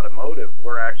like automotive,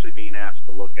 we're actually being asked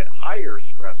to look at higher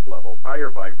stress levels, higher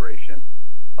vibration,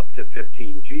 up to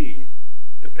 15 Gs,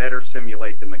 to better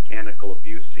simulate the mechanical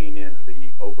abuse seen in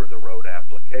the over-the-road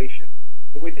application.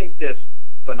 So we think this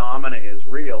phenomena is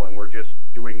real, and we're just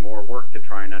doing more work to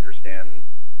try and understand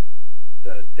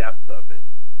the depth of it.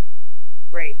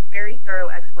 Great. Very thorough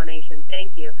explanation.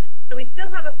 Thank you. So we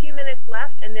still have a few minutes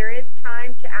left, and there is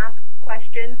time to ask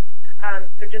questions.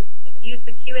 So just use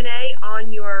the Q&A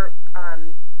on your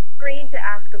screen to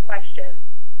ask a question.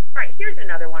 All right, here's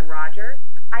another one, Roger.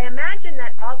 I imagine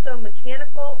that also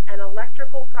mechanical and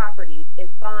electrical properties is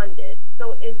bonded.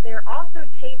 So is there also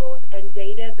tables and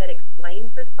data that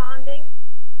explains this bonding?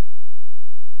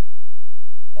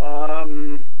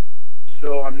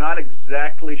 So I'm not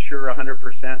exactly sure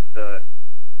 100%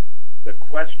 the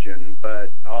question,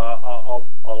 but I'll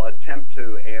attempt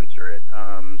to answer it.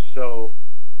 So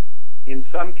in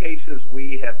some cases,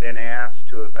 we have been asked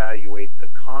to evaluate the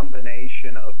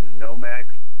combination of Nomex,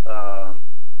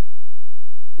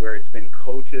 where it's been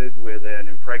coated with an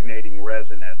impregnating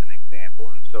resin as an example.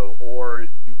 And so, or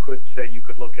you could say you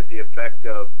could look at the effect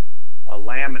of a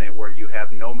laminate where you have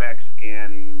Nomex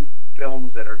and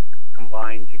films that are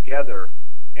combined together.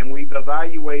 And we've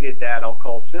evaluated that, I'll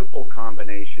call simple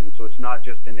combination, so it's not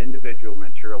just an individual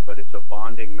material, but it's a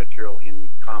bonding material in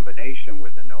combination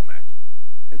with the Nomex.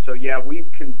 And so, yeah, we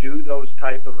can do those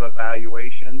type of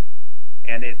evaluations,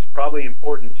 and it's probably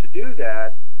important to do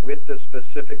that with the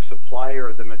specific supplier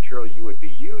of the material you would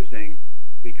be using,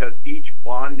 because each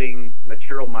bonding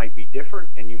material might be different,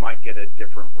 and you might get a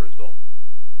different result.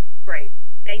 Great.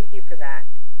 Thank you for that.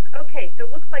 Okay, so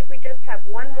it looks like we just have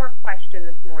one more question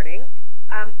this morning.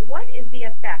 What is the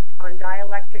effect on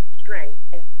dielectric strength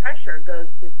if pressure goes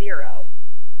to zero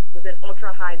with an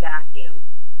ultra-high vacuum?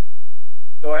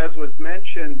 So as was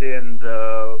mentioned in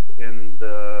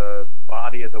the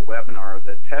body of the webinar,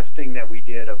 the testing that we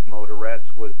did of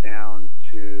motorettes was down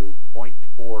to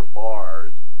 0.4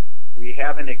 bars. We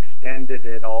haven't extended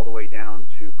it all the way down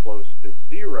to close to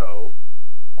zero.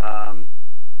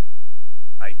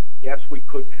 I guess we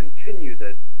could continue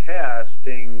the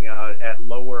testing at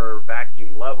lower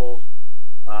vacuum levels.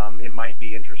 It might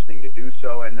be interesting to do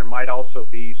so, and there might also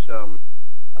be some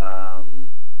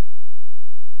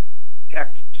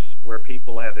texts where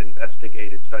people have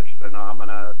investigated such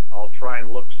phenomena. I'll try and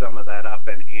look some of that up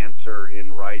and answer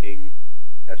in writing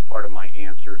as part of my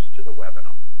answers to the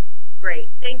webinar. Great.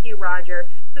 Thank you, Roger.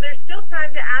 So there's still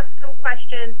time to ask some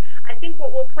questions. I think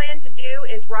what we'll plan to do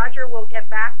is Roger will get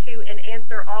back to and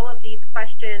answer all of these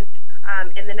questions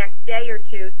in the next day or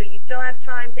two. So you still have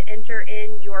time to enter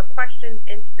in your questions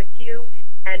into the queue,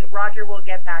 and Roger will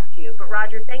get back to you. But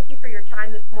Roger, thank you for your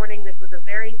time this morning. This was a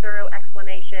very thorough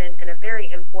explanation and a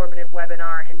very informative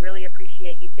webinar, and really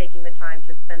appreciate you taking the time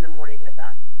to spend the morning with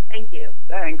us. Thank you.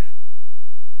 Thanks.